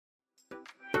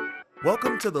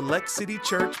Welcome to the Lex City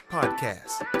Church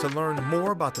podcast. To learn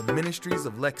more about the ministries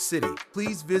of Lex City,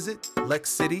 please visit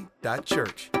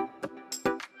lexcity.church.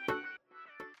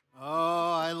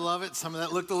 Oh, I love it. Some of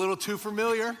that looked a little too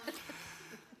familiar.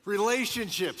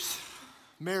 Relationships,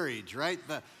 marriage, right?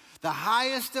 The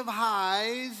highest of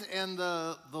highs and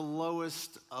the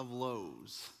lowest of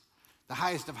lows. The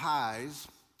highest of highs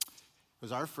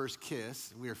was our first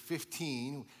kiss. We were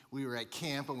 15. We were at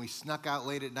camp and we snuck out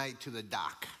late at night to the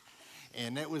dock.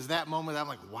 And it was that moment I'm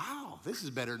like, wow, this is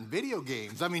better than video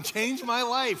games. I mean, changed my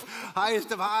life.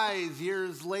 Highest of highs.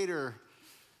 Years later,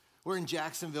 we're in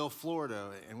Jacksonville, Florida,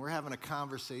 and we're having a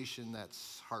conversation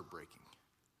that's heartbreaking.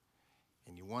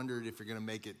 And you wondered if you're going to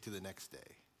make it to the next day.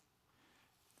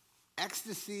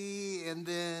 Ecstasy and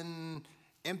then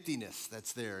emptiness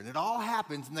that's there. And it all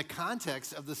happens in the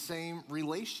context of the same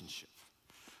relationship.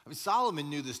 I mean, Solomon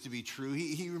knew this to be true.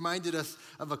 He reminded us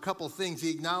of a couple things. He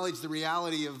acknowledged the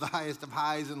reality of the highest of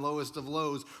highs and lowest of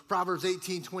lows. Proverbs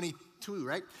 18:22,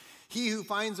 right? He who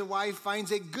finds a wife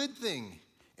finds a good thing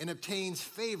and obtains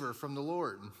favor from the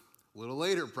Lord. A little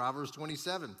later, Proverbs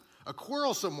 27. A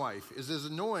quarrelsome wife is as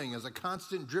annoying as a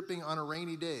constant dripping on a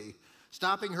rainy day.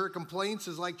 Stopping her complaints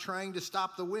is like trying to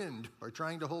stop the wind or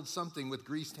trying to hold something with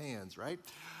greased hands, right?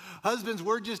 Husbands,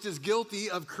 we're just as guilty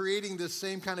of creating this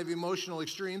same kind of emotional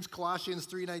extremes. Colossians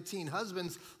 3:19.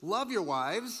 Husbands, love your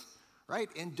wives, right?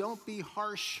 And don't be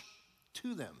harsh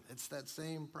to them. It's that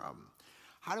same problem.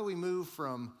 How do we move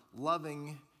from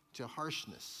loving to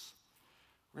harshness?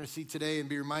 We're going to see today and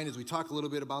be reminded as we talk a little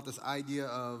bit about this idea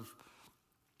of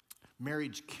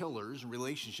marriage killers and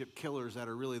relationship killers that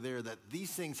are really there, that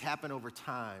these things happen over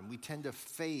time. We tend to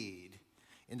fade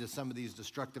into some of these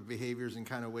destructive behaviors and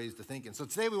kind of ways to think. And so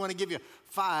today we want to give you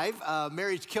 5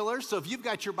 marriage killers. So if you've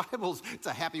got your Bibles, it's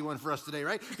a happy one for us today,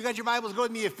 right? If you got your Bibles, go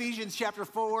with me, Ephesians chapter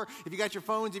 4. If you got your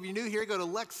phones, if you're new here, go to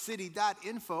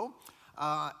lexcity.info.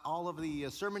 All of the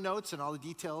sermon notes and all the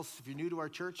details, if you're new to our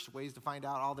church, ways to find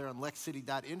out all there on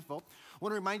lexcity.info. I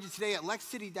want to remind you today at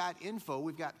lexcity.info,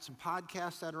 we've got some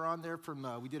podcasts that are on there from,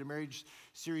 we did a marriage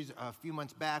series a few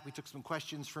months back. We took some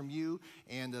questions from you,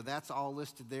 and that's all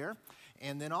listed there.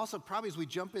 And then also, probably as we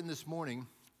jump in this morning,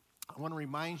 I want to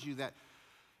remind you that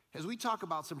as we talk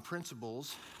about some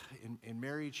principles in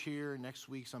marriage here, next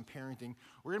week, some parenting,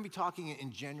 we're going to be talking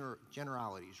in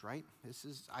generalities, right? This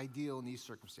is ideal in these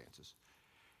circumstances.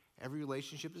 Every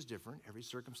relationship is different. Every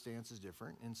circumstance is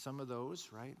different. And some of those,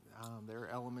 right, there are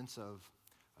elements of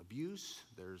abuse.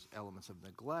 There's elements of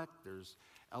neglect. There's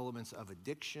elements of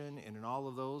addiction. And in all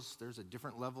of those, there's a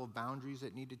different level of boundaries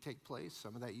that need to take place.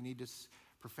 Some of that you need to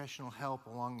professional help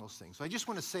along those things. So I just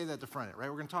want to say that at the front, right?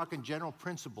 We're going to talk in general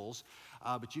principles,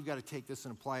 but you've got to take this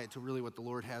and apply it to really what the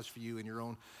Lord has for you in your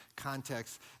own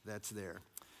context that's there.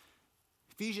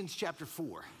 Ephesians chapter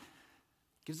 4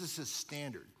 gives us a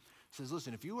standard. It says,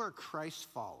 listen, if you are a Christ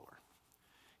follower,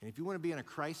 and if you want to be in a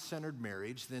Christ-centered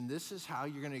marriage, then this is how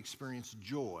you're going to experience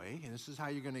joy, and this is how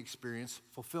you're going to experience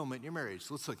fulfillment in your marriage.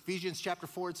 So let's look. Ephesians chapter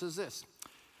 4, it says this.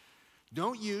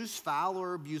 Don't use foul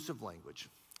or abusive language.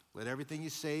 Let everything you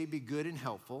say be good and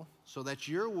helpful, so that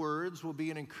your words will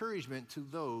be an encouragement to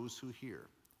those who hear.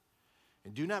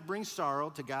 And do not bring sorrow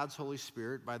to God's Holy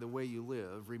Spirit by the way you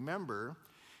live. Remember,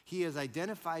 He has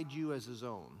identified you as His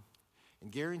own,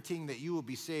 and guaranteeing that you will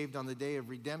be saved on the day of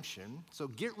redemption. So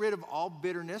get rid of all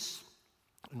bitterness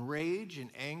and rage and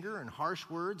anger and harsh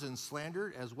words and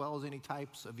slander, as well as any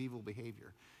types of evil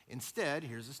behavior. Instead,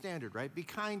 here's the standard, right? Be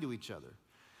kind to each other.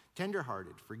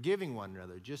 Tenderhearted, forgiving one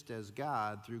another, just as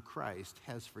God, through Christ,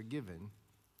 has forgiven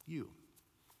you.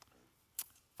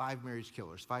 5 marriage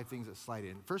killers, 5 things that slide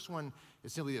in. First one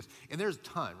is simply this, and there's a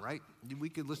ton, right? We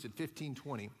could list it 15,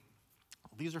 20.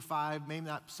 These are 5, maybe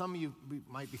not, some of you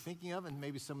might be thinking of, and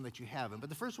maybe some that you haven't. But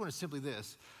the first one is simply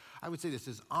this. I would say this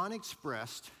is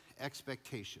unexpressed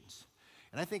expectations.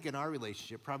 And I think in our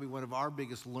relationship, probably one of our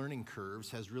biggest learning curves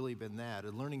has really been that,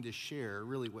 and learning to share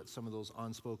really what some of those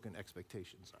unspoken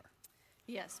expectations are.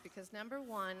 Yes, because number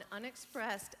 1,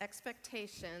 unexpressed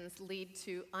expectations lead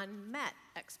to unmet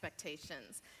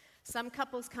expectations. Some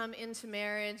couples come into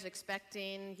marriage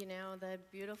expecting, the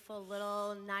beautiful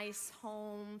little nice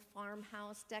home,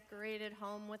 farmhouse, decorated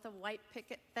home with a white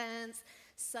picket fence,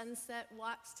 sunset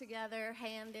walks together,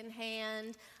 hand in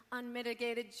hand,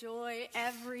 unmitigated joy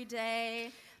every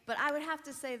day. But I would have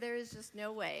to say there is just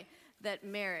no way that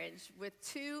marriage with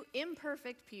 2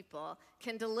 imperfect people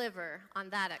can deliver on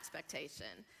that expectation.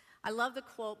 I love the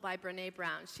quote by Brené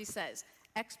Brown. She says,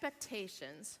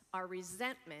 expectations are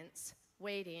resentments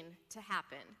waiting to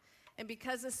happen. And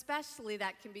because especially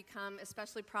that can become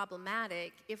especially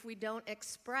problematic if we don't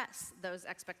express those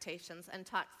expectations and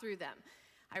talk through them.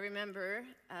 I remember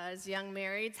as young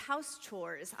marrieds, house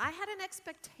chores. I had an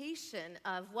expectation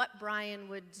of what Brian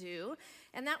would do,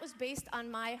 and that was based on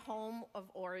my home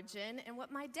of origin and what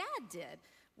my dad did.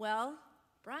 Well,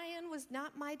 Brian was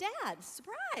not my dad.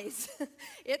 Surprise!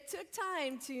 It took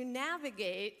time to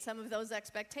navigate some of those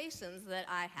expectations that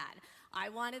I had. I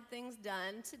wanted things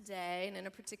done today and in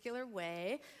a particular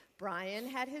way. Brian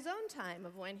had his own time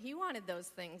of when he wanted those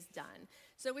things done.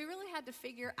 So we really had to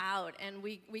figure out, and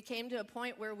we came to a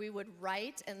point where we would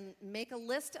write and make a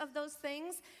list of those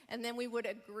things, and then we would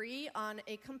agree on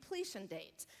a completion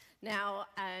date. Now,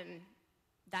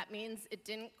 that means it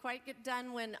didn't quite get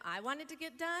done when I wanted to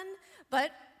get done,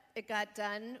 but it got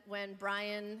done when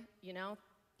Brian,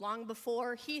 long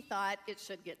before he thought it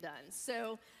should get done.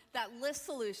 So that list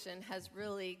solution has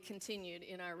really continued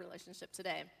in our relationship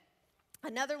today.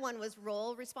 Another one was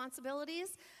role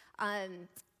responsibilities.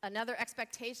 Another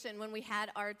expectation when we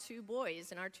had our two boys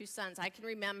and our two sons. I can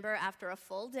remember after a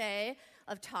full day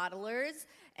of toddlers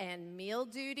and meal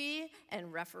duty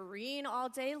and refereeing all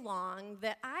day long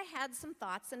that I had some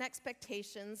thoughts and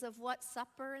expectations of what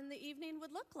supper in the evening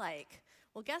would look like.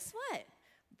 Well, guess what?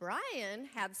 Brian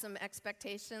had some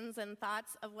expectations and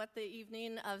thoughts of what the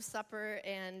evening of supper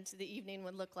and the evening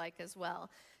would look like as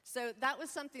well. So that was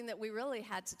something that we really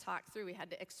had to talk through. We had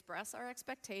to express our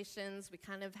expectations. We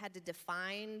kind of had to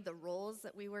define the roles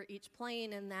that we were each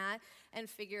playing in that and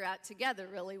figure out together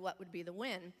really what would be the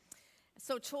win.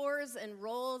 So chores and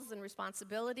roles and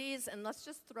responsibilities, and let's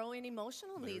just throw in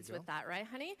emotional needs with that, right,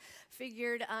 honey?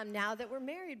 Figured now that we're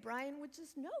married, Brian would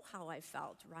just know how I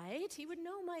felt, right? He would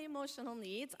know my emotional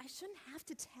needs. I shouldn't have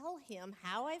to tell him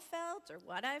how I felt or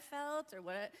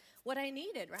what I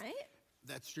needed, right?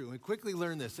 That's true. And quickly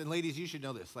learn this. And ladies, you should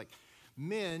know this. Like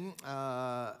men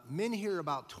hear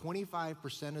about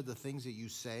 25% of the things that you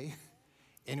say,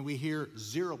 and we hear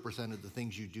 0% of the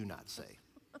things you do not say.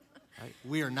 Right?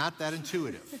 We are not that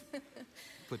intuitive.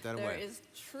 Put that away. There is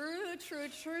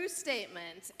true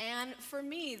statement. And for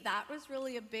me, that was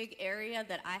really a big area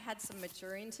that I had some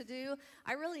maturing to do.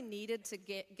 I really needed to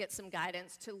get some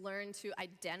guidance to learn to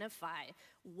identify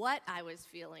what I was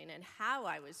feeling and how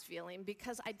I was feeling,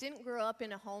 because I didn't grow up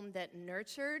in a home that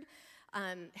nurtured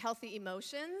healthy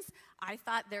emotions. I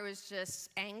thought there was just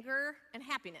anger and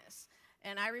happiness.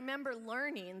 And I remember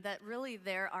learning that really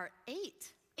there are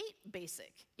eight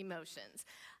basic emotions.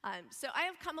 So I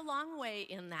have come a long way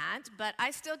in that, but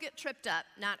I still get tripped up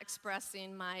not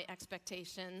expressing my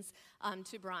expectations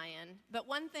to Brian. But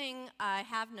one thing I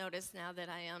have noticed now that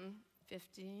I am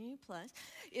 50 plus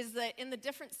is that in the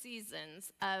different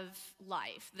seasons of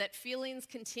life that feelings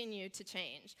continue to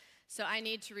change. So I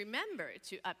need to remember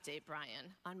to update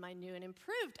Brian on my new and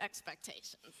improved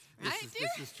expectations. Right,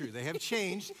 this is true. They have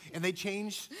changed, and they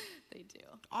change They do.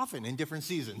 often in different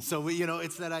seasons. So,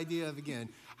 it's that idea of, again,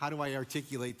 how do I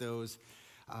articulate those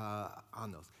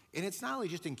on those? And it's not only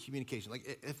just in communication.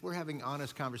 Like, if we're having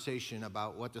honest conversation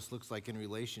about what this looks like in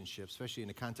relationships, especially in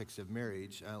the context of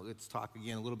marriage, let's talk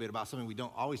again a little bit about something we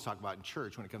don't always talk about in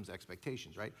church when it comes to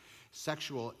expectations, right?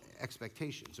 Sexual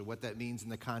expectations, or what that means in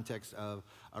the context of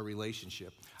a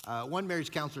relationship. One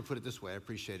marriage counselor put it this way, I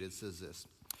appreciate it, it says this.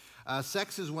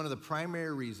 Sex is one of the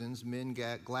primary reasons men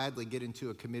gladly get into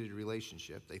a committed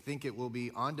relationship. They think it will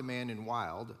be on demand and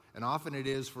wild, and often it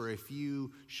is for a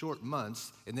few short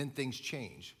months, and then things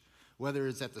change. Whether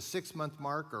it's at the 6-month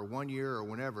mark or 1 year or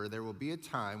whenever, there will be a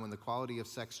time when the quality of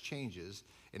sex changes,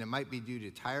 and it might be due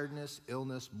to tiredness,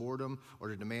 illness, boredom, or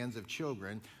the demands of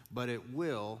children, but it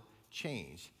will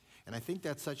change. And I think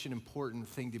that's such an important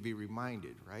thing to be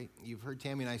reminded, right? You've heard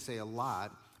Tammy and I say a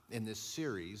lot in this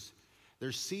series,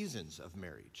 there's seasons of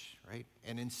marriage, right?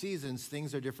 And in seasons,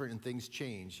 things are different and things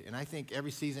change. And I think every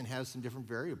season has some different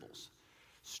variables.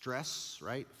 Stress,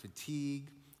 right? Fatigue,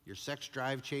 your sex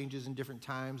drive changes in different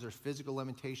times. There's physical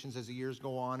limitations as the years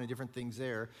go on and different things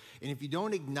there. And if you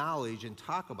don't acknowledge and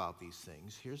talk about these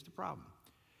things, here's the problem.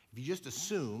 If you just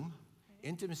assume,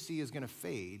 intimacy is going to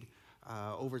fade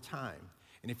over time.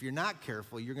 And if you're not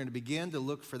careful, you're going to begin to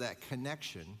look for that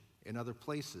connection in other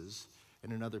places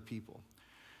and in other people.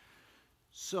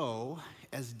 So,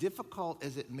 as difficult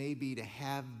as it may be to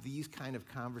have these kind of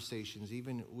conversations,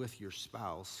 even with your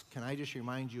spouse, can I just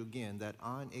remind you again that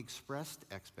unexpressed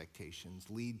expectations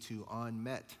lead to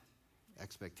unmet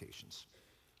expectations.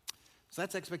 So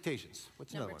that's expectations.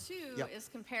 What's another one? Number two is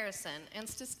comparison. And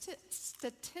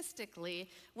statistically,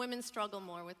 women struggle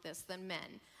more with this than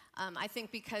men. I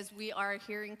think because we are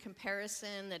hearing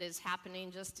comparison that is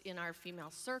happening just in our female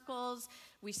circles.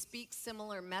 We speak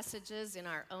similar messages in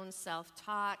our own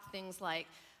self-talk. Things like,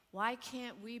 why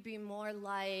can't we be more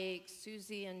like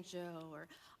Susie and Joe? Or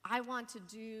I want to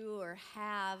do or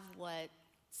have what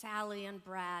Sally and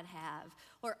Brad have,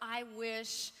 or I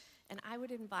wish, and I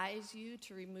would advise you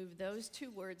to remove those two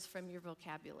words from your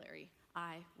vocabulary,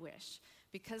 I wish,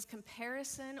 because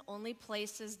comparison only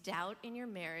places doubt in your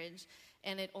marriage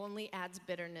and it only adds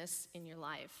bitterness in your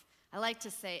life. I like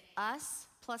to say us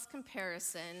plus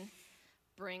comparison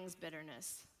brings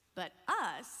bitterness, but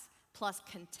us plus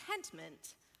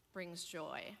contentment brings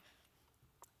joy.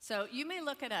 So you may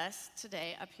look at us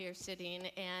today up here sitting,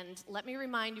 and let me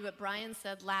remind you what Brian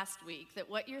said last week, that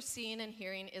what you're seeing and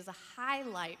hearing is a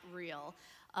highlight reel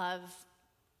of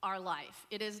our life.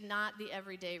 It is not the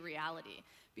everyday reality,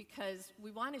 because we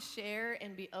want to share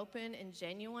and be open and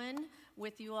genuine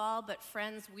with you all, but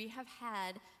friends, we have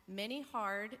had many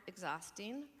hard,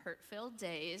 exhausting, hurt-filled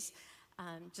days,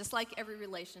 just like every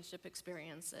relationship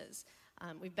experiences.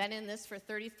 We've been in this for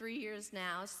 33 years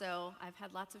now, so I've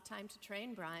had lots of time to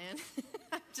train Brian.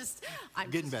 I'm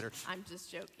Getting better. I'm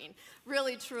just joking.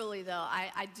 Really, truly, though,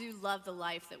 I do love the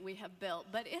life that we have built,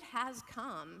 but it has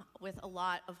come with a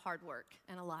lot of hard work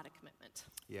and a lot of commitment.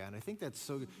 Yeah, and I think that's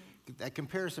so, that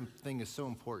comparison thing is so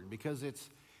important because it's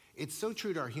so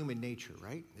true to our human nature,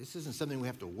 right? This isn't something we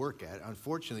have to work at.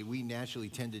 Unfortunately, we naturally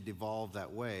tend to devolve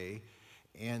that way.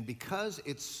 And because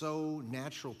it's so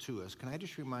natural to us, can I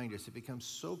just remind us, it becomes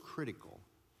so critical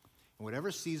in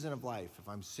whatever season of life, if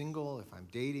I'm single, if I'm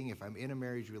dating, if I'm in a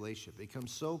marriage relationship, it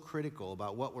becomes so critical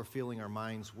about what we're filling our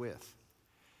minds with.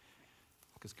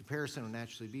 Because comparison will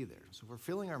naturally be there. So if we're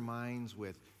filling our minds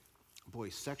with,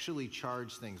 sexually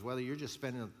charged things, whether you're just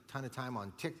spending a ton of time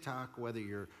on TikTok, whether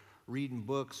you're reading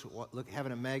books,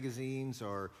 having a magazines,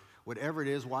 or whatever it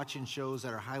is, watching shows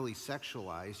that are highly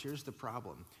sexualized, here's the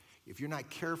problem. If you're not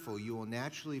careful, you will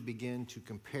naturally begin to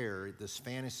compare this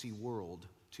fantasy world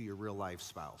to your real life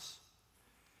spouse.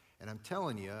 And I'm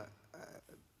telling you,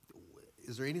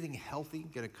 is there anything healthy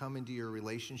going to come into your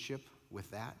relationship with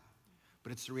that?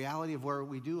 But it's the reality of where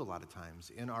we do a lot of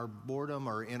times. In our boredom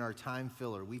or in our time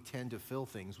filler, we tend to fill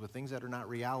things with things that are not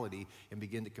reality and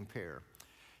begin to compare.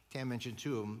 Tam mentioned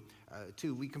too,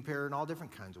 we compare in all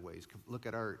different kinds of ways. We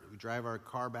drive our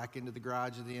car back into the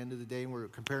garage at the end of the day, and we're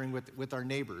comparing with our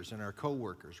neighbors and our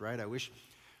coworkers, right? I wish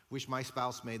my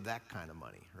spouse made that kind of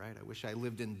money, right? I wish I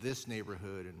lived in this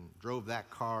neighborhood and drove that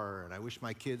car, and I wish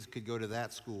my kids could go to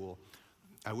that school.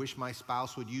 I wish my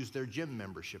spouse would use their gym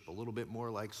membership a little bit more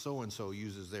like so-and-so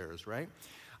uses theirs, right?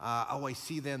 I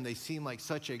see them, they seem like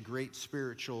such a great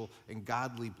spiritual and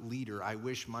godly leader. I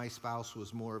wish my spouse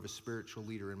was more of a spiritual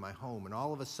leader in my home. And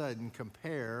all of a sudden,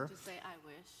 compare. Just say, I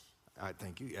wish.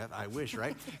 Thank you. Yeah, I wish,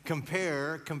 right?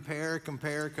 compare.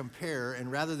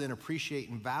 And rather than appreciate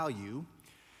and value,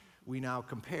 we now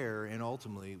compare and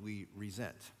ultimately we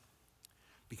resent.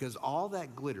 Because all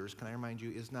that glitters, can I remind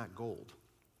you, is not gold.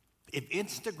 If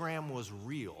Instagram was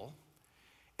real,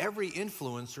 every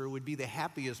influencer would be the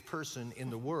happiest person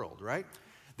in the world, right?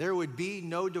 There would be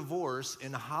no divorce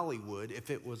in Hollywood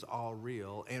if it was all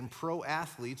real, and pro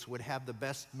athletes would have the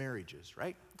best marriages,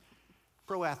 right?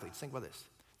 Pro athletes, think about this.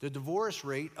 The divorce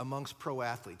rate amongst pro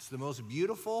athletes, the most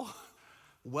beautiful,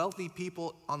 wealthy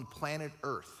people on planet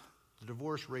Earth, the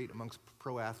divorce rate amongst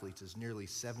pro athletes is nearly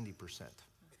 70%.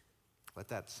 Let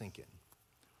that sink in.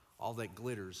 All that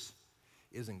glitters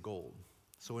isn't gold.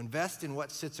 So invest in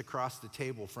what sits across the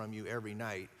table from you every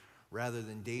night rather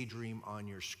than daydream on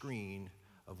your screen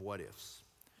of what ifs.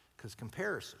 Because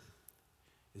comparison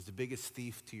is the biggest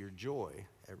thief to your joy,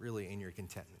 really in your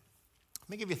contentment. Let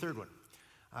me give you a third one.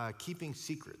 Keeping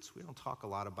secrets. We don't talk a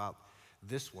lot about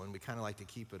this one. We kind of like to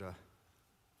keep it a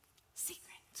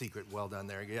secret. Well done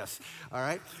there, yes. All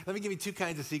right. Let me give you two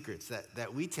kinds of secrets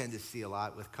that we tend to see a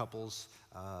lot with couples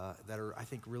that are, I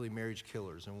think, really marriage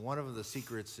killers. And one of the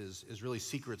secrets is really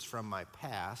secrets from my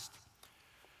past,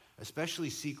 especially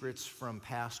secrets from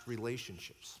past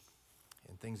relationships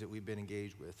and things that we've been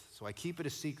engaged with. So I keep it a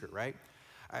secret, right?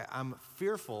 I'm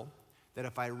fearful that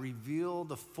if I reveal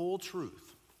the full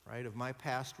truth, right, of my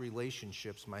past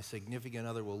relationships, my significant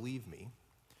other will leave me.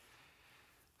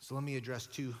 So let me address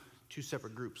two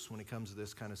separate groups when it comes to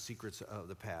this kind of secrets of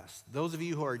the past. Those of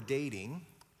you who are dating,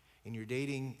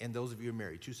 and those of you who are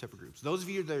married, two separate groups. Those of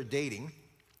you that are dating,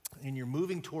 and you're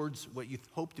moving towards what you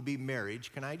hope to be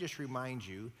marriage, can I just remind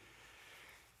you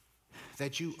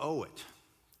that you owe it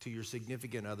to your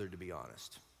significant other to be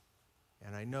honest.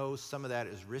 And I know some of that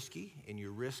is risky, and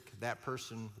you risk that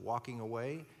person walking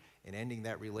away and ending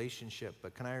that relationship,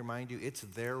 but can I remind you, it's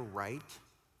their right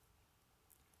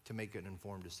to make an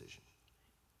informed decision.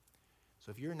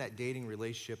 So if you're in that dating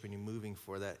relationship and you're moving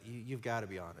for that, you've got to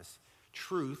be honest.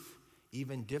 Truth,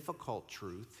 even difficult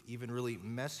truth, even really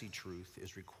messy truth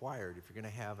is required if you're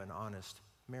going to have an honest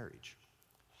marriage.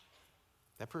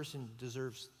 That person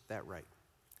deserves that right.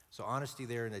 So honesty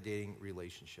there in a dating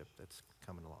relationship that's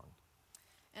coming along.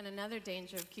 And another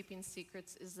danger of keeping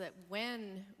secrets is that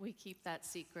when we keep that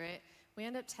secret, we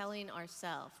end up telling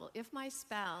ourselves, well, if my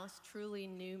spouse truly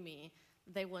knew me,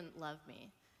 they wouldn't love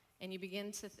me. And you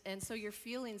begin to, and so your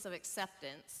feelings of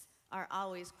acceptance are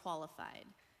always qualified.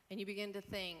 And you begin to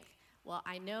think, well,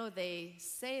 I know they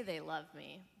say they love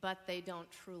me, but they don't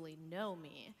truly know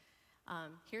me.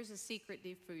 Here's a secret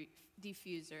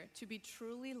diffuser. To be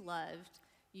truly loved,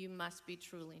 you must be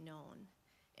truly known.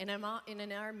 And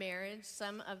in our marriage,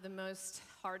 some of the most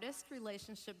hardest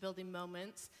relationship building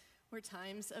moments were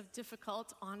times of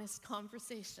difficult, honest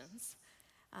conversations.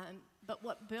 But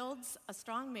what builds a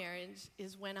strong marriage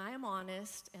is when I am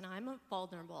honest and I'm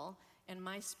vulnerable and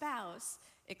my spouse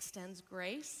extends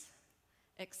grace,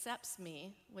 accepts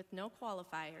me with no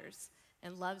qualifiers,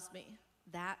 and loves me.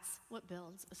 That's what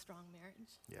builds a strong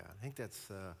marriage. Yeah, I think that's,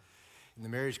 in the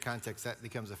marriage context, that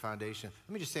becomes a foundation.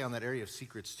 Let me just say on that area of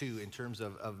secrets, too, in terms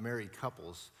of married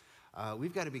couples,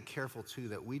 we've got to be careful, too,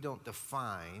 that we don't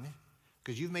define,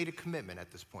 because you've made a commitment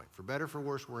at this point. For better, for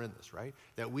worse, we're in this, right?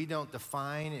 That we don't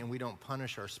define and we don't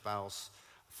punish our spouse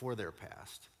for their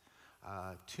past.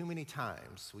 Too many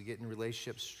times we get in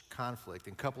relationships conflict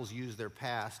and couples use their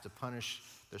past to punish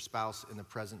their spouse in the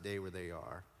present day where they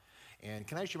are. And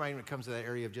can I just remind you when it comes to that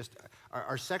area of just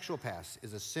our sexual past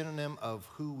is a synonym of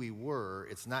who we were.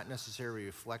 It's not necessarily a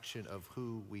reflection of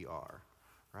who we are,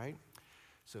 right?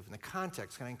 So in the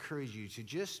context, can I encourage you to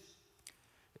just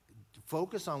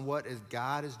focus on what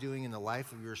God is doing in the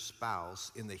life of your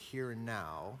spouse in the here and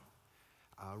now,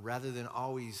 rather than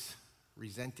always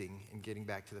resenting and getting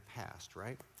back to the past,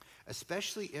 right?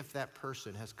 Especially if that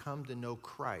person has come to know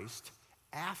Christ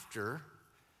after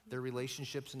their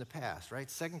relationships in the past, right?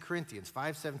 2 Corinthians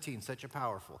 5:17, such a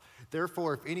powerful.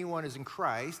 Therefore, if anyone is in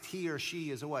Christ, he or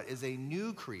she is a what? Is a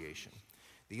new creation.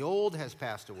 The old has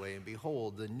passed away, and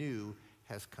behold, the new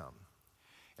has come.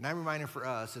 And I'm reminded for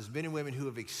us, as men and women who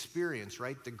have experienced,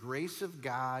 right, the grace of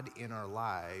God in our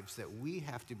lives, that we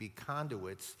have to be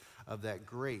conduits of that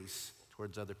grace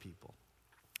towards other people.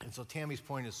 And so Tammy's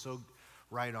point is so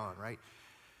right on, right?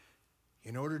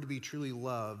 In order to be truly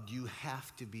loved, you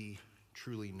have to be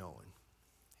truly known.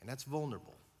 And that's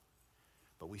vulnerable.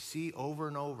 But we see over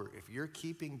and over, if you're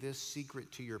keeping this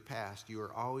secret to your past, you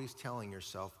are always telling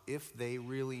yourself, if they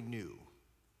really knew,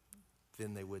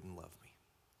 then they wouldn't love me.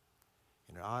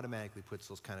 And it automatically puts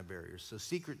those kind of barriers. So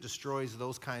secret destroys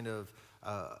those kind of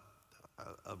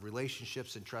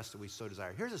relationships and trust that we so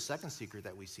desire. Here's a second secret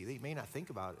that we see that you may not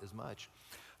think about as much.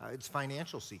 It's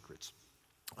financial secrets.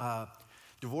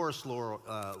 Divorce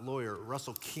lawyer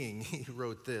Russell King, he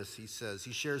wrote this. He says,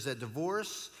 he shares that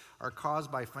divorce are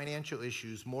caused by financial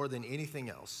issues more than anything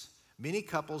else. Many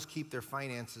couples keep their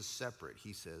finances separate,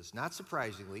 he says. Not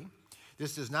surprisingly,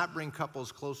 this does not bring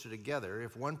couples closer together.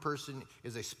 If one person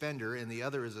is a spender and the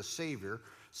other is a saver,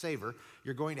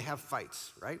 you're going to have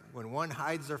fights, right? When one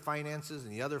hides their finances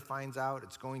and the other finds out,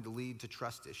 it's going to lead to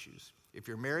trust issues. If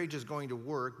your marriage is going to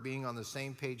work, being on the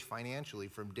same page financially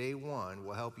from day one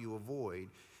will help you avoid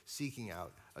seeking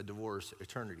out a divorce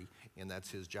eternity, and that's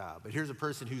his job. But here's a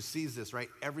person who sees this, right,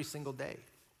 every single day.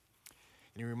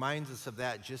 And he reminds us of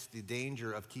that, just the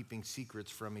danger of keeping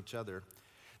secrets from each other.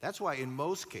 That's why in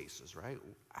most cases, right,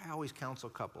 I always counsel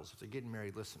couples, if they're getting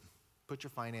married, listen, put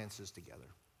your finances together.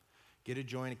 Get a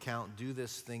joint account, do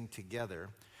this thing together,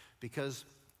 because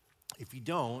if you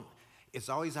don't, it's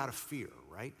always out of fear,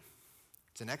 right?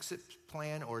 It's an exit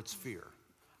plan or it's fear.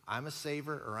 I'm a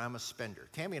saver or I'm a spender.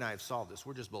 Tammy and I have solved this.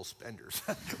 We're just both spenders.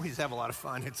 We just have a lot of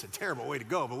fun. It's a terrible way to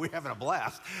go, but we're having a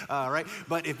blast, right?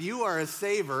 But if you are a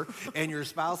saver and your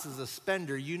spouse is a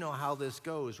spender, you know how this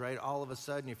goes, right? All of a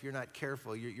sudden, if you're not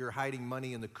careful, you're hiding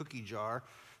money in the cookie jar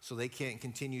so they can't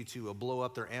continue to blow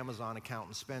up their Amazon account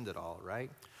and spend it all,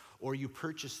 right? Or you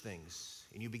purchase things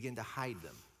and you begin to hide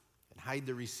them and hide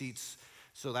the receipts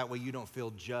so that way you don't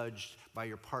feel judged by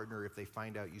your partner if they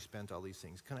find out you spent all these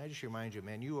things. Can I just remind you,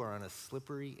 man, you are on a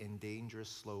slippery and dangerous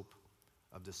slope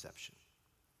of deception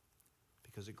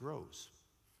because it grows.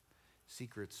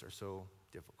 Secrets are so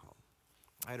difficult.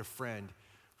 I had a friend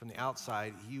from the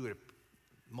outside, he would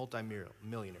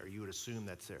multi-millionaire. You would assume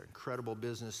that's their incredible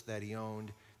business that he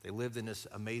owned. They lived in this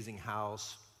amazing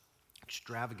house,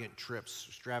 extravagant trips,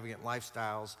 extravagant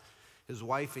lifestyles. His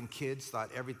wife and kids thought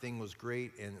everything was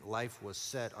great and life was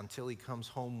set until he comes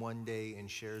home one day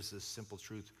and shares this simple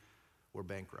truth: we're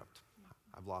bankrupt.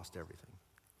 I've lost everything.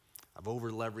 I've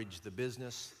over-leveraged the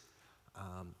business.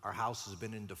 Our house has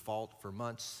been in default for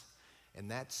months,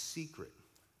 and that secret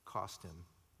cost him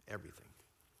everything.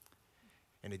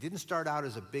 And it didn't start out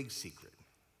as a big secret.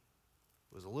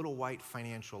 It was a little white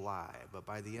financial lie, but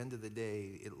by the end of the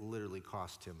day, it literally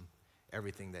cost him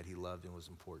everything that he loved and was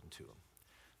important to him.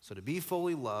 So to be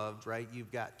fully loved, right,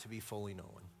 you've got to be fully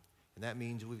known. And that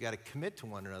means we've got to commit to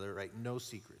one another, right? No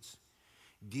secrets.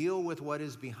 Deal with what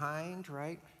is behind,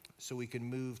 right? So we can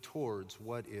move towards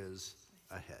what is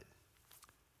ahead.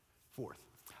 Fourth,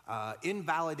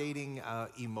 invalidating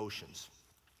emotions.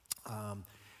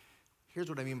 Here's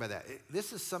what I mean by that.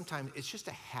 This is sometimes, it's just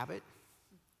a habit,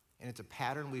 and it's a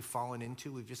pattern we've fallen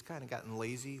into. We've just kind of gotten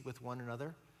lazy with one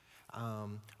another.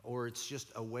 Or it's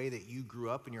just a way that you grew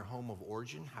up in your home of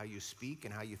origin, how you speak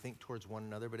and how you think towards one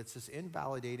another, but it's this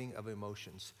invalidating of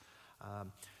emotions.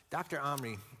 Dr.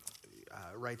 Omri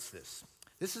writes this.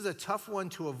 This is a tough one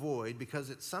to avoid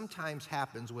because it sometimes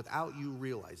happens without you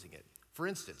realizing it. For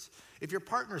instance, if your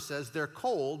partner says they're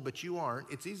cold, but you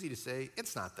aren't, it's easy to say,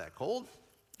 it's not that cold,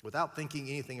 without thinking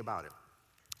anything about it.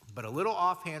 But a little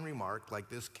offhand remark like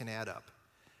this can add up.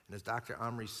 And as Dr.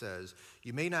 Omri says,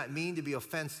 you may not mean to be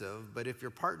offensive, but if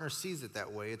your partner sees it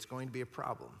that way, it's going to be a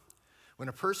problem. When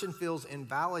a person feels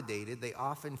invalidated, they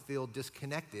often feel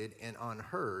disconnected and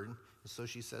unheard. And so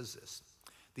she says this.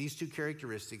 These two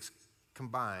characteristics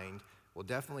combined will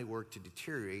definitely work to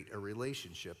deteriorate a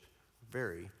relationship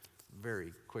very,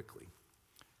 very quickly.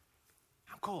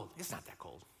 I'm cold. It's not that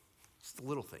cold. It's the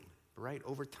little thing, right?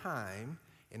 Over time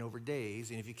and over days,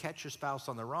 and if you catch your spouse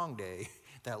on the wrong day,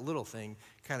 that little thing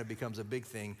kind of becomes a big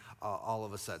thing all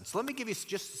of a sudden. So let me give you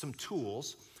just some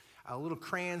tools, little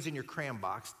crayons in your crayon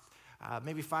box,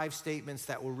 maybe 5 statements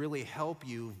that will really help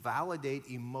you validate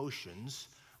emotions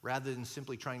rather than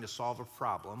simply trying to solve a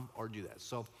problem or do that.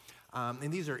 So,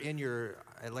 and these are in your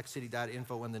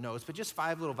leccity.info in the notes, but just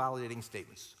 5 little validating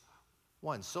statements.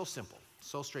 1, so simple,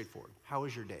 so straightforward. How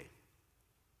was your day?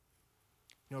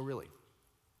 No, really.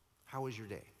 How was your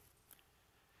day?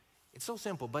 It's so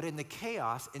simple, but in the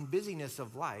chaos and busyness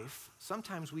of life,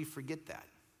 sometimes we forget that.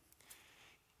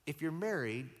 If you're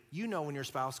married, you know when your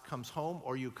spouse comes home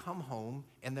or you come home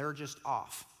and they're just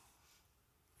off.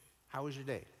 How was your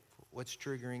day? What's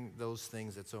triggering those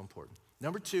things that's so important?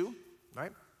 Number 2,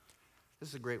 right? This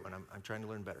is a great one. I'm trying to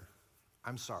learn better.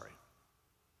 I'm sorry.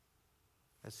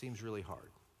 That seems really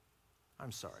hard.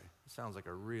 I'm sorry. It sounds like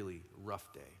a really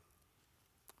rough day.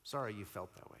 Sorry you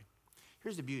felt that way.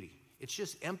 Here's the beauty. It's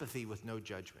just empathy with no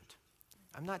judgment.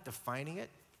 I'm not defining it.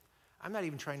 I'm not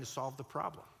even trying to solve the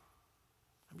problem.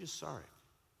 I'm just sorry.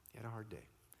 You had a hard day.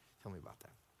 Tell me about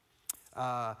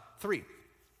that. 3,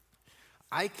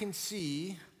 I can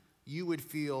see you would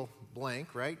feel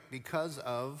blank, right, because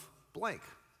of blank.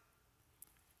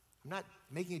 I'm not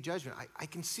making a judgment. I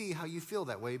can see how you feel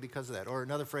that way because of that. Or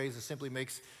another phrase that simply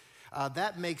makes,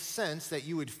 that makes sense that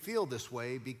you would feel this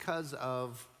way because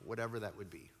of whatever that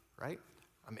would be, right?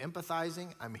 I'm empathizing,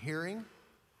 I'm hearing,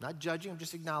 not judging, I'm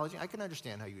just acknowledging. I can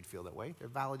understand how you would feel that way.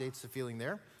 It validates the feeling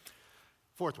there.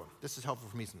 4th one, this is helpful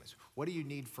for me sometimes. What do you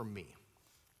need from me?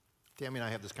 Tammy and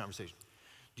I have this conversation.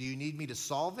 Do you need me to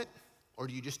solve it, or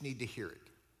do you just need to hear it,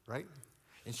 right?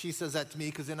 And she says that to me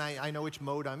because then I know which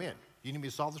mode I'm in. You need me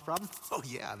to solve this problem? Oh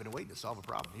yeah, I've been waiting to solve a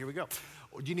problem. Here we go.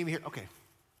 Or do you need me here? Okay.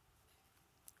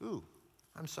 Ooh,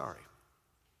 I'm sorry.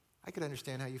 I could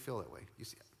understand how you feel that way. You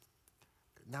see,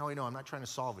 now I know I'm not trying to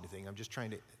solve anything. I'm just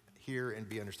trying to hear and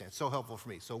be understand. So helpful for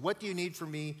me. So what do you need from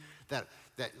me that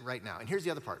right now? And here's the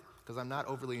other part, because I'm not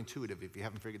overly intuitive if you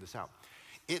haven't figured this out.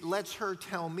 It lets her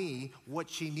tell me what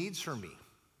she needs from me.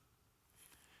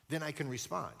 Then I can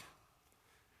respond.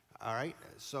 All right?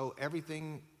 So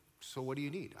what do you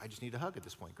need? I just need a hug at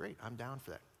this point. Great, I'm down for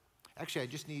that. Actually,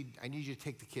 I need you to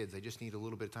take the kids. I just need a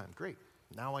little bit of time. Great.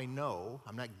 Now I know,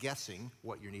 I'm not guessing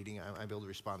what you're needing. I'm able to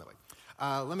respond that way.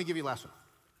 Let me give you the last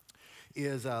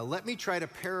one. Let me try to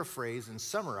paraphrase and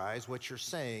summarize what you're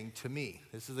saying to me.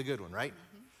 This is a good one, right?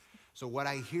 Mm-hmm. So what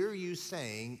I hear you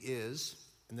saying is,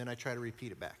 and then I try to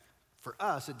repeat it back. For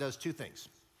us, it does 2 things.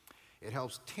 It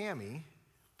helps Tammy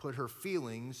put her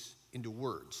feelings into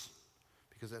words.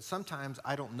 Because sometimes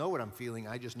I don't know what I'm feeling,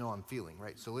 I just know I'm feeling,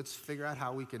 right? So let's figure out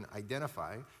how we can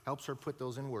identify, helps her put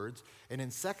those in words. And then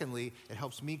secondly, it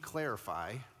helps me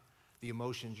clarify the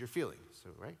emotions you're feeling, so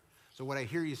right? So what I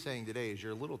hear you saying today is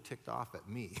you're a little ticked off at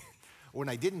me. When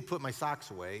I didn't put my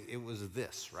socks away, it was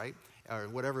this, right? Or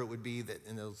whatever it would be that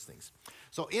in those things.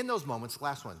 So in those moments,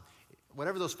 last one,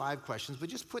 whatever those 5 questions, but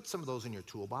just put some of those in your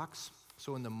toolbox.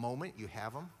 So in the moment you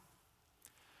have them.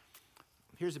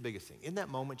 Here's the biggest thing. In that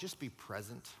moment, just be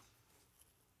present.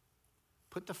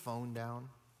 Put the phone down.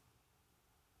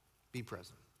 Be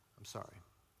present. I'm sorry.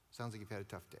 Sounds like you've had a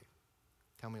tough day.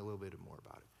 Tell me a little bit more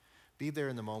about it. Be there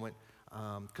in the moment,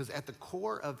 because at the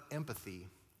core of empathy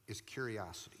is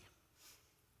curiosity.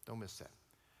 Don't miss that.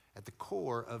 At the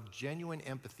core of genuine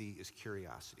empathy is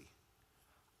curiosity.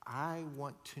 I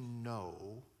want to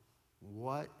know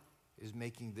what is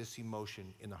making this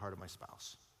emotion in the heart of my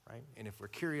spouse, right? And if we're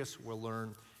curious, we'll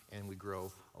learn and we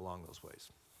grow along those ways.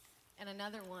 And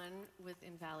another one with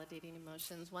invalidating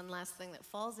emotions, one last thing that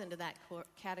falls into that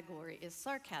category is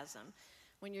sarcasm.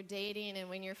 When you're dating and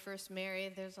when you're first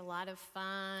married, there's a lot of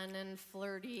fun and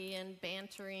flirty and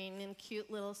bantering and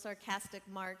cute little sarcastic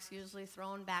marks usually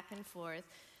thrown back and forth.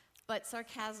 But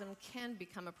sarcasm can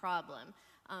become a problem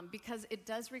because it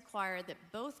does require that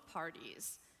both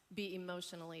parties be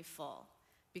emotionally full.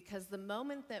 Because the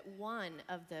moment that one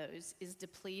of those is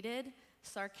depleted,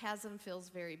 sarcasm feels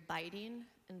very biting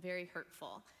and very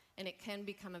hurtful, and it can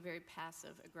become a very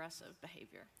passive-aggressive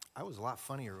behavior. I was a lot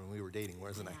funnier when we were dating,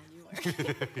 wasn't I? Yeah, you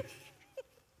were.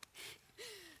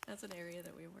 That's an area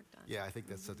that we worked on. Yeah, I think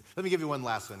that's something. Let me give you one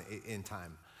last one in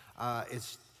time.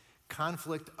 It's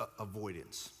conflict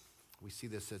avoidance. We see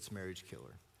this as marriage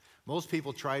killer. Most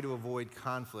people try to avoid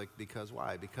conflict because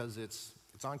why? Because it's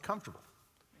uncomfortable.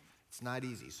 It's not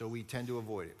easy, so we tend to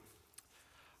avoid it.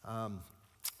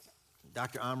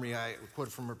 Dr. Omri, I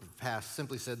quote from her past,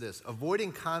 simply said this: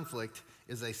 avoiding conflict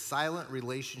is a silent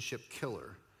relationship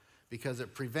killer because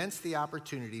it prevents the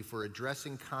opportunity for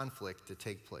addressing conflict to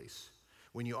take place.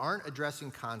 When you aren't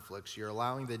addressing conflicts, you're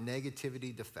allowing the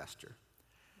negativity to fester.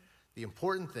 The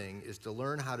important thing is to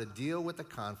learn how to deal with the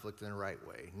conflict in the right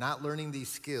way. Not learning these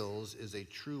skills is a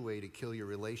true way to kill your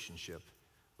relationship,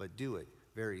 but do it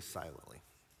very silently.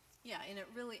 Yeah, and it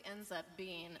really ends up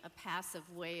being a passive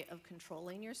way of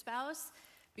controlling your spouse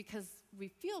because we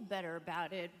feel better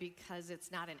about it because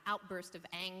it's not an outburst of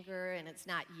anger and it's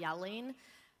not yelling.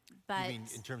 But You mean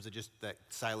in terms of just that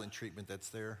silent treatment that's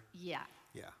there? yeah.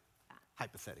 Yeah.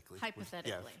 Hypothetically.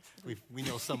 Hypothetically. We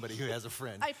know somebody who has a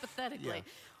friend. Hypothetically. Yeah.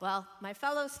 Well, my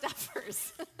fellow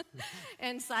stuffers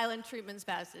and silent treatment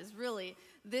spouses, really,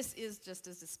 this is just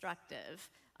as destructive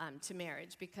to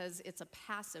marriage because it's a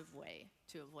passive way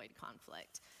to avoid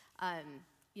conflict.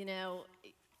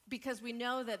 Because we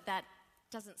know that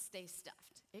doesn't stay stuffed.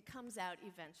 It comes out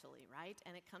eventually, right?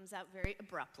 And it comes out very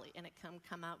abruptly, and it can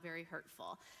come out very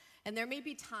hurtful. And there may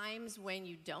be times when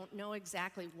you don't know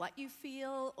exactly what you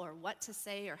feel or what to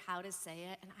say or how to say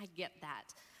it, and I get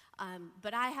that.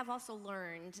 But I have also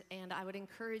learned, and I would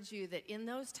encourage you that in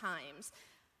those times,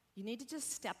 you need to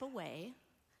just step away,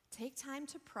 take time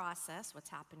to process what's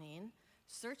happening,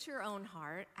 search your own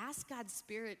heart, ask God's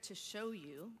Spirit to show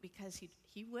you, because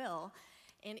He will.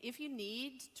 And if you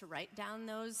need to write down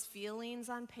those feelings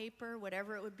on paper,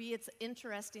 whatever it would be, it's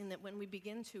interesting that when we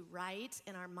begin to write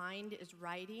and our mind is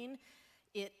writing,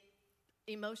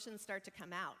 emotions start to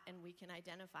come out, and we can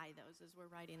identify those as we're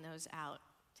writing those out.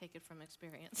 Take it from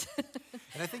experience.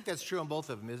 And I think that's true on both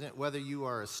of them, isn't it? Whether you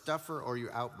are a stuffer or you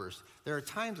outburst, there are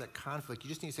times at conflict you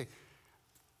just need to say,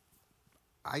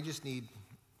 I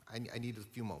need a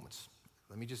few moments.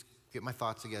 Let me just get my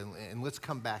thoughts again, and let's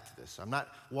come back to this. I'm not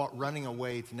running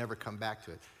away to never come back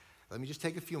to it. Let me just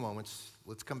take a few moments.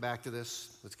 Let's come back to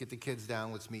this. Let's get the kids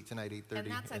down. Let's meet tonight 8:30.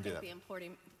 And that's, I think, the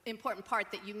important part,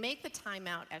 that you make the time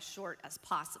out as short as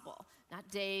possible, not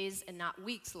days and not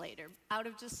weeks later, out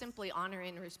of just simply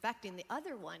honoring and respecting the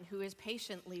other one who is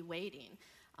patiently waiting,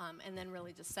 and then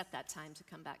really just set that time to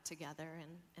come back together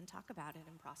and talk about it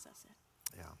and process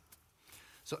it. Yeah.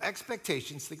 So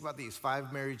expectations, think about these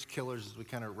 5 marriage killers as we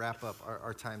kind of wrap up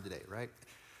our time today, right?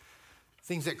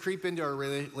 Things that creep into our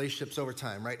relationships over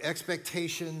time, right?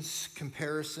 Expectations,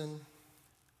 comparison,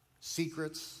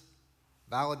 secrets,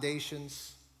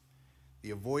 validations, the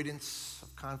avoidance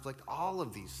of conflict, all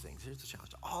of these things, here's the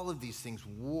challenge, all of these things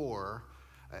war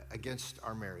against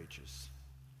our marriages.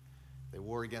 They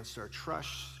war against our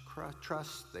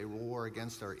trust, they war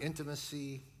against our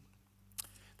intimacy,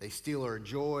 they steal our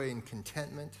joy and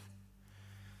contentment.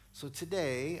 So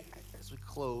today, as we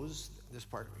close this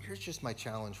part, here's just my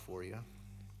challenge for you,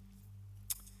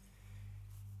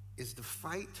 is to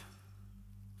fight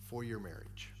for your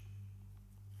marriage.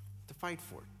 To fight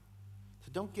for it.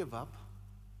 So don't give up.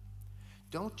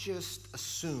 Don't just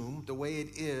assume the way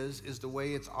it is the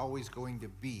way it's always going to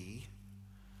be.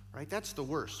 Right? That's the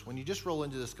worst. When you just roll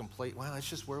into this complete, well, it's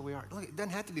just where we are. Look, it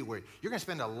doesn't have to be where you're going to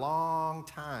spend a long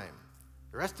time,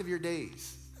 the rest of your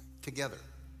days together.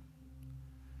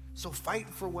 So fight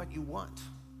for what you want.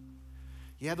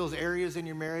 You have those areas in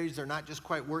your marriage, they're not just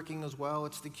quite working as well.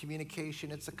 It's the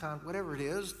communication, it's the whatever it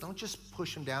is. Don't just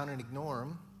push them down and ignore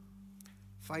them.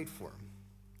 Fight for them.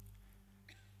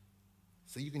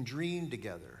 So you can dream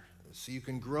together, so you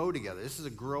can grow together. This is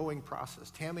a growing process.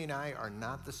 Tammy and I are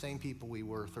not the same people we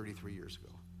were 33 years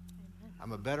ago. Amen.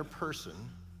 I'm a better person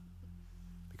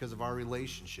because of our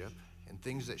relationship, and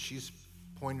things that she's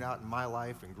pointed out in my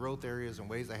life and growth areas and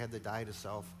ways I had to die to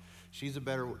self. She's a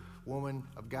better woman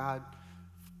of God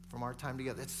from our time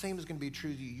together. That same is going to be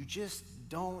true to you. You just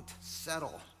don't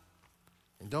settle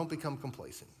and don't become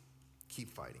complacent.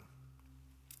 Keep fighting.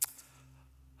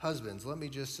 Husbands, let me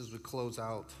just, as we close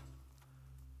out,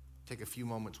 take a few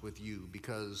moments with you,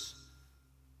 because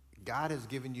God has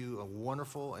given you a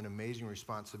wonderful and amazing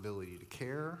responsibility to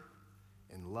care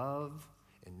and love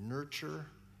and nurture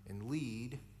and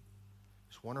lead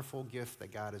this wonderful gift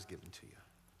that God has given to you.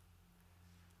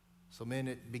 So men,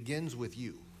 it begins with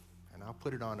you, and I'll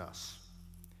put it on us.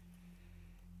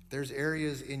 If there's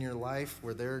areas in your life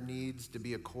where there needs to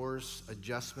be a course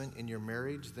adjustment in your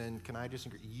marriage, then can I just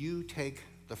agree? You take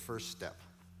the first step.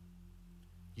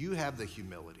 You have the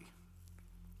humility.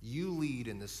 You lead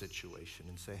in this situation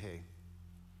and say, hey,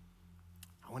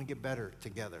 I want to get better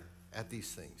together at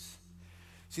these things.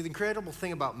 See, the incredible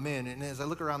thing about men, and as I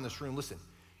look around this room, listen,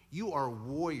 you are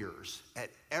warriors at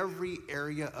every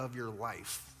area of your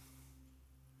life.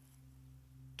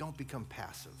 Don't become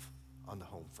passive on the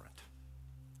home front.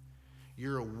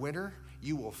 You're a winner.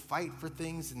 You will fight for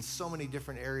things in so many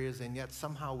different areas, and yet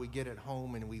somehow we get at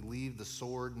home and we leave the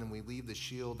sword and we leave the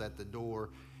shield at the door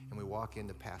and we walk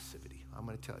into passivity. I'm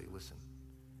going to tell you, listen,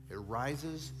 it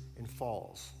rises and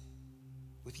falls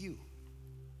with you.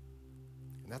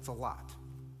 And that's a lot.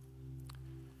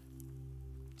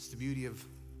 It's the beauty of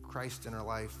Christ in our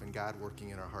life and God working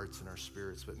in our hearts and our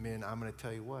spirits. But men, I'm going to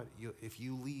tell you what, if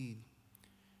you lead,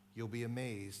 you'll be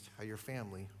amazed how your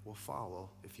family will follow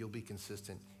if you'll be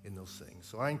consistent in those things.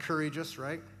 So I encourage us,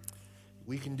 right?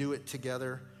 We can do it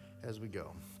together as we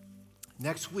go.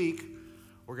 Next week,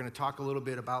 we're going to talk a little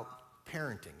bit about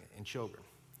parenting and children.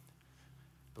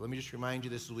 But let me just remind you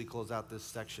this as we close out this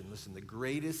section. Listen, the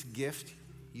greatest gift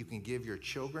you can give your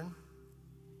children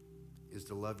is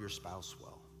to love your spouse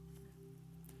well.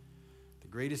 The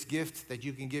greatest gift that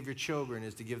you can give your children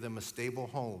is to give them a stable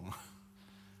home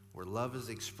where love is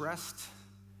expressed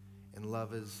and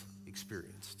love is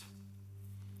experienced.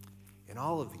 In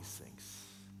all of these things,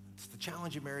 it's the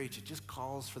challenge of marriage. It just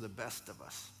calls for the best of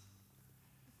us.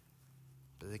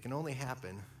 But they can only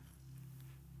happen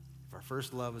if our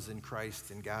first love is in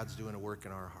Christ and God's doing a work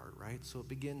in our heart, right? So it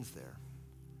begins there.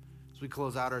 As we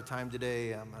close out our time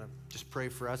today, I'm going to just pray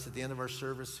for us at the end of our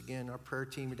service. Again, our prayer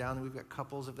team are down there. We've got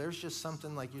couples. If there's just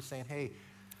something like you're saying, hey,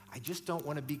 I just don't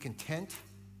want to be content.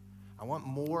 I want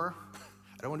more.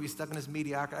 I don't want to be stuck in this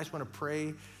mediocrity. I just want to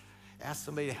pray, ask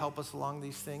somebody to help us along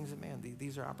these things. And man,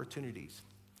 these are opportunities.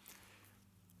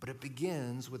 But it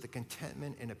begins with a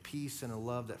contentment and a peace and a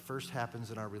love that first happens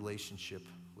in our relationship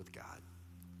with God.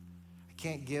 I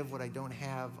can't give what I don't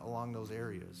have along those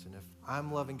areas. And if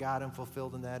I'm loving God and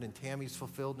fulfilled in that, and Tammy's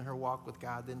fulfilled in her walk with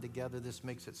God, then together this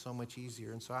makes it so much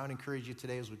easier. And so I would encourage you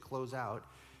today as we close out,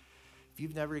 if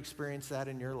you've never experienced that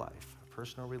in your life, a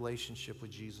personal relationship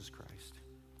with Jesus Christ.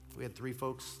 We had 3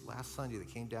 folks last Sunday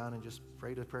that came down and just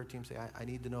prayed to the prayer team, say, I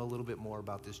need to know a little bit more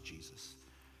about this Jesus.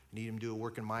 I need him to do a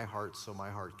work in my heart so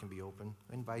my heart can be open.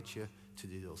 I invite you to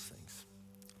do those things.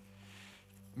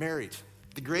 Marriage,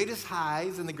 the greatest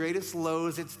highs and the greatest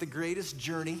lows. It's the greatest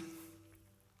journey.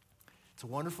 It's a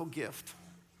wonderful gift,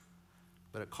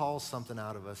 but it calls something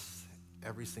out of us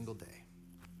every single day.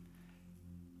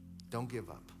 Don't give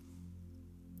up.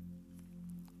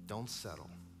 Don't settle.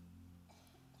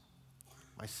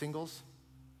 My singles,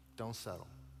 don't settle.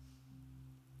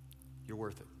 You're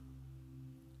worth it.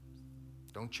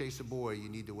 Don't chase a boy. You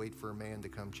need to wait for a man to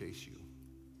come chase you.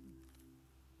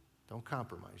 Don't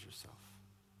compromise yourself.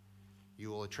 You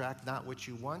will attract not what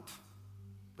you want,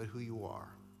 but who you are.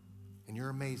 And you're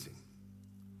amazing.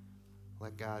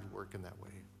 Let God work in that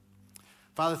way.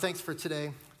 Father, thanks for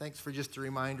today. Thanks for just a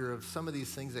reminder of some of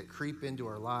these things that creep into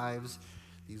our lives,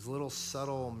 these little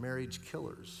subtle marriage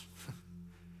killers,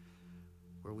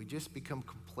 where we just become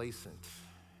complacent,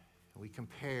 and we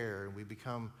compare, and we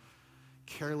become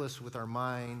careless with our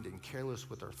mind and careless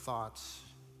with our thoughts,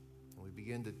 and we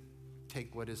begin to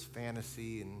take what is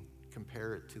fantasy and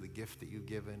compare it to the gift that you've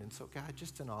given. And so, God,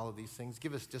 just in all of these things,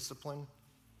 give us discipline.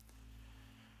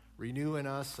 Renew in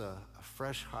us a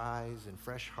fresh eyes and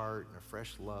fresh heart and a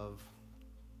fresh love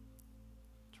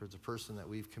towards a person that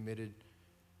we've committed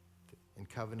and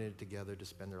covenanted together to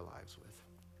spend their lives with.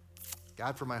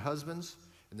 God, for my husbands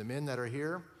and the men that are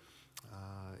here,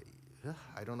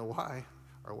 I don't know why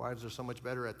our wives are so much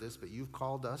better at this, but you've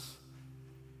called us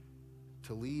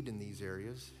to lead in these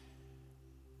areas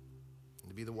and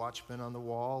to be the watchmen on the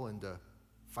wall and to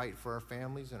fight for our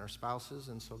families and our spouses.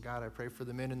 And so, God, I pray for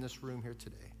the men in this room here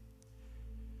today.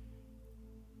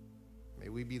 May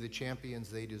we be the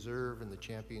champions they deserve and the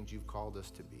champions you've called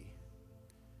us to be.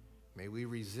 May we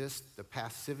resist the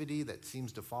passivity that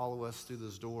seems to follow us through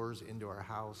those doors into our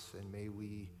house, and may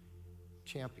we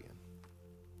champion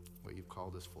what you've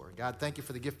called us for. God, thank you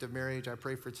for the gift of marriage. I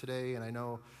pray for today, and I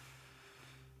know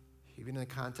even in the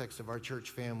context of our church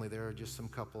family, there are just some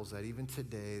couples that even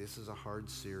today, this is a hard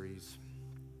series.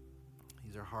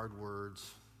 These are hard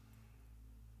words.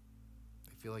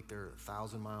 They feel like they're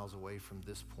 1,000 miles away from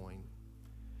this point.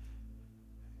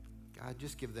 God,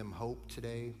 just give them hope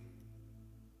today.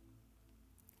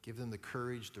 Give them the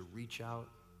courage to reach out,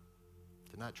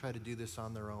 to not try to do this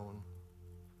on their own.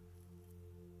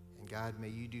 And God, may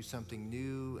you do something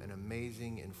new and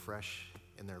amazing and fresh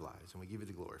in their lives. And we give you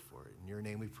the glory for it. In your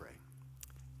name we pray.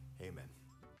 Amen.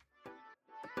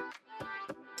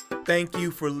 Thank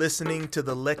you for listening to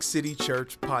the Lex City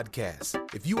Church podcast.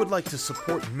 If you would like to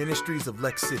support ministries of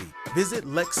Lex City, visit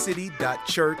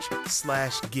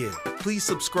lexcity.church/give. Please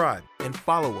subscribe and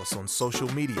follow us on social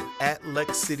media at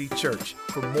Lex City Church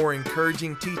for more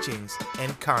encouraging teachings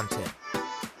and content.